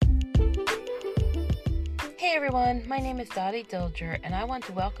Hey everyone, my name is Dottie Dilger, and I want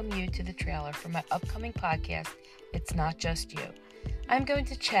to welcome you to the trailer for my upcoming podcast, It's Not Just You. I'm going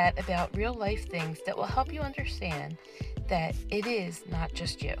to chat about real life things that will help you understand that it is not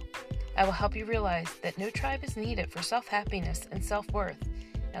just you. I will help you realize that no tribe is needed for self-happiness and self-worth.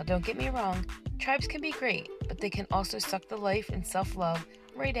 Now don't get me wrong, tribes can be great, but they can also suck the life and self-love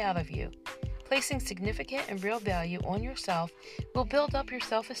right out of you. Placing significant and real value on yourself will build up your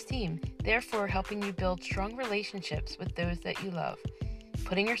self-esteem, therefore helping you build strong relationships with those that you love.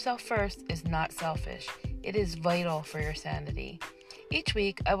 Putting yourself first is not selfish. It is vital for your sanity. Each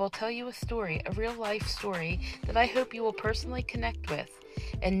week, I will tell you a story, a real-life story that I hope you will personally connect with,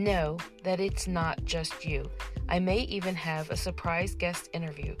 and know that it's not just you. I may even have a surprise guest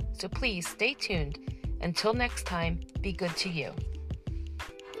interview, so please stay tuned. Until next time, be good to you.